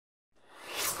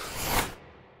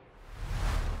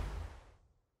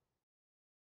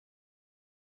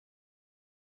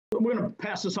we're going to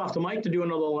pass this off to Mike to do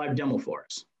another live demo for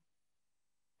us.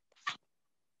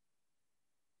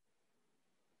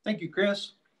 Thank you,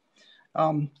 Chris.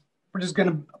 We're just going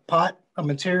to pot a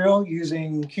material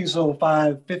using QSil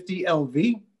 550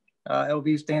 LV.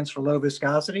 LV stands for low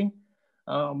viscosity.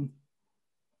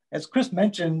 As Chris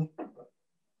mentioned,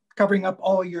 covering up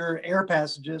all your air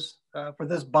passages, for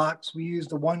this box, we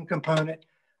used a one component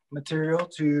material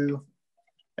to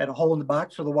add a hole in the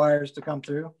box for the wires to come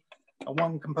through. A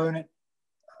one component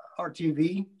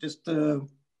RTV just to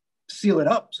seal it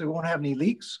up so we won't have any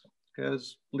leaks,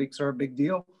 because leaks are a big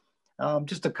deal.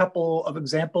 Just a couple of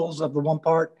examples of the one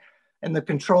part and the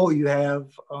control you have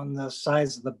on the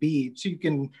size of the bead. So you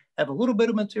can have a little bit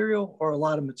of material or a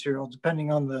lot of material,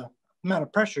 depending on the amount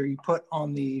of pressure you put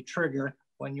on the trigger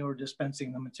when you're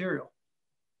dispensing the material.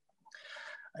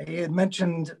 I had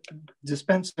mentioned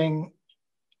dispensing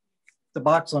the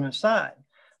box on its side.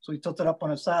 So we tilt it up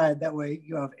on its side. That way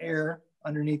you have air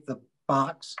underneath the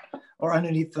box, or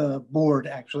underneath the board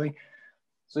actually.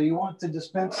 So you want to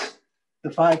dispense the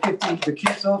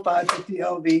QSil 550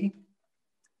 LV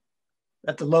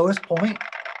at the lowest point.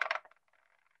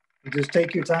 You just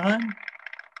take your time.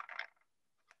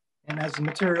 And as the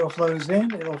material flows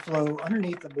in, it'll flow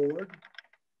underneath the board.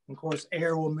 Of course,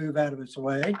 air will move out of its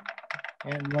way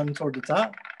and run toward the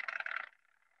top.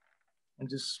 And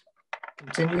just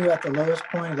continue at the lowest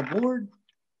point of the board.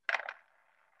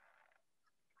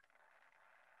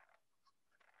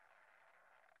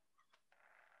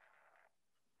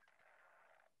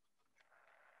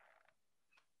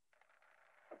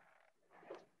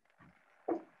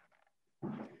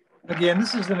 Again,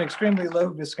 this is an extremely low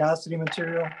viscosity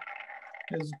material.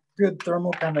 There's good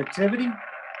thermal conductivity,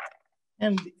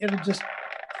 and it'll just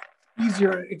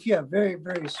easier if you have very,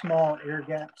 very small air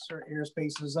gaps or air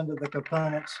spaces under the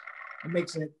components. It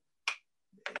makes it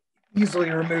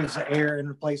easily removes the air and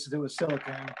replaces it with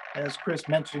silicone. As Chris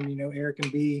mentioned, you know, air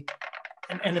can be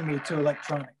an enemy to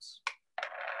electronics.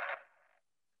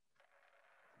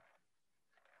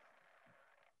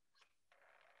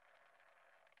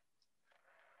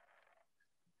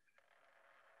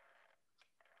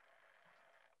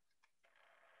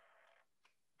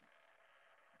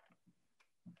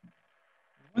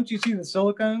 Once you see the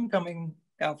silicone coming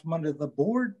out from under the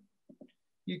board,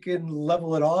 you can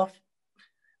level it off.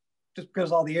 Just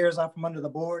because all the air is out from under the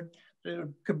board, there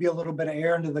could be a little bit of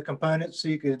air under the component, so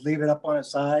you could leave it up on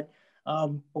its side.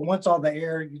 But once all the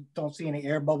air, you don't see any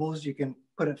air bubbles, you can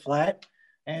put it flat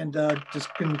and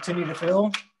just continue to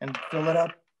fill it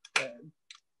up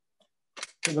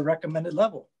to the recommended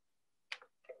level.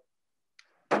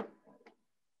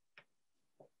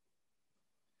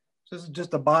 This is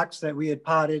just a box that we had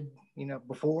potted, you know,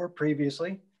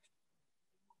 previously.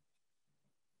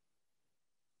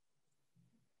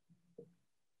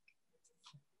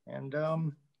 And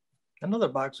another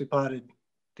box we potted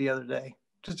the other day,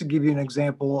 just to give you an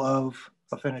example of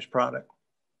a finished product.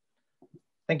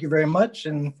 Thank you very much,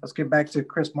 and let's get back to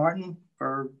Chris Martin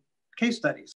for case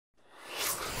studies.